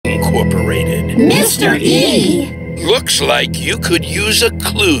Incorporated. Mr. E! Looks like you could use a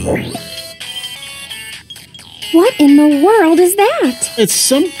clue. What in the world is that? It's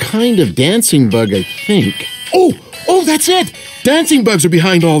some kind of dancing bug, I think. Oh, that's it! Dancing bugs are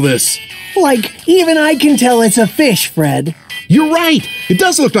behind all this. Like, even I can tell it's a fish, Fred. You're right. It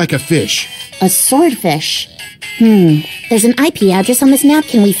does look like a fish. A swordfish. There's an IP address on this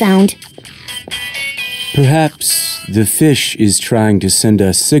napkin we found. Perhaps the fish is trying to send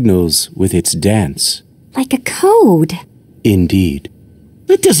us signals with its dance. Like a code. Indeed.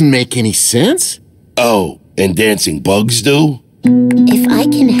 That doesn't make any sense. Oh, and dancing bugs do? If I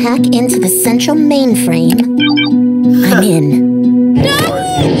can hack into the central mainframe, I'm in.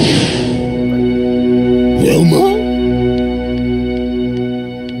 Wilma?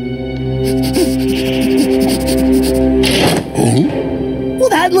 Well,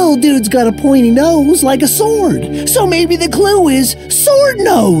 that little dude's got a pointy nose like a sword. So maybe the clue is sword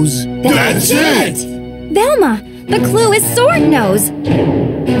nose. That's it! Velma, the clue is sword nose.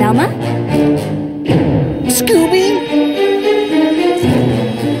 Velma? Scooby?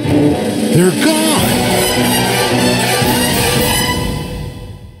 They're gone.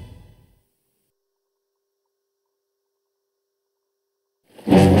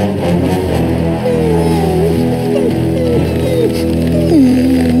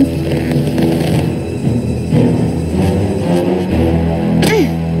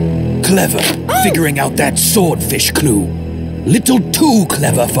 Clever, figuring out that swordfish clue. Little too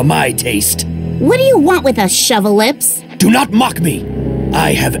clever for my taste. What do you want with us, shovel lips? Do not mock me.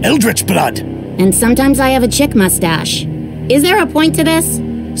 I have eldritch blood. And sometimes I have a chick mustache. Is there a point to this?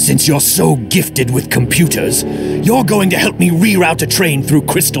 Since you're so gifted with computers, you're going to help me reroute a train through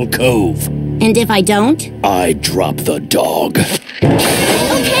Crystal Cove. And if I don't? I drop the dog.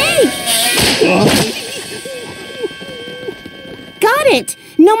 Okay! Got it!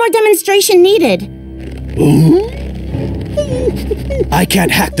 No more demonstration needed. I can't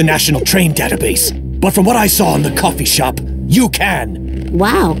hack the National Train Database, but from what I saw in the coffee shop, you can.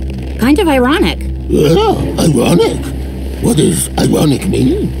 Wow, kind of ironic. Yeah, ironic. What does ironic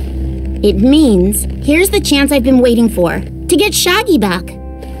mean? It means, here's the chance I've been waiting for, to get Shaggy back.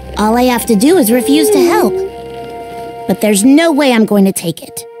 All I have to do is refuse to help. But there's no way I'm going to take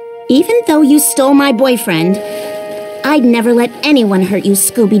it. Even though you stole my boyfriend, I'd never let anyone hurt you,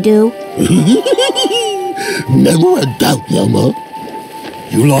 Scooby-Doo. Never a doubt, Wilma.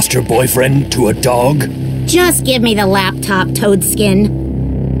 You lost your boyfriend to a dog? Just give me the laptop, Toadskin.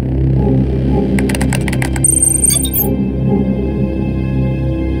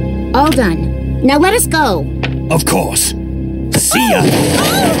 All done. Now let us go. Of course. See ya!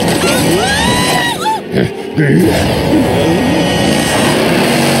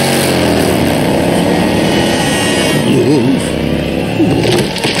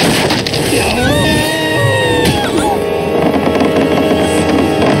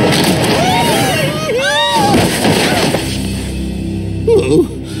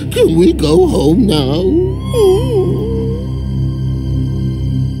 Can we go home now?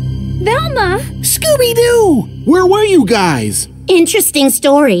 Velma! Scooby-Doo! Where were you guys? Interesting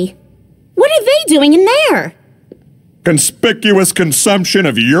story. What are they doing in there? Conspicuous consumption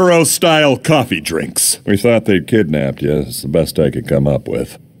of Euro-style coffee drinks. We thought they'd kidnapped you. It's the best I could come up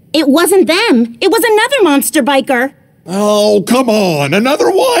with. It wasn't them. It was another monster biker. Oh, come on! Another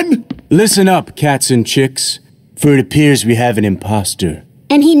one? Listen up, cats and chicks, for it appears we have an imposter.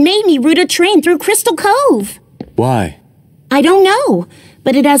 And he made me route a train through Crystal Cove. Why? I don't know,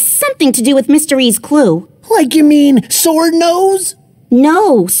 but it has something to do with Mr. E's clue. Like you mean sword nose?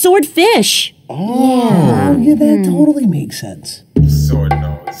 No, swordfish. Oh, yeah, that totally makes sense. Sword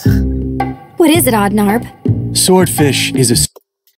nose. What is it, Oddnarb? Swordfish is a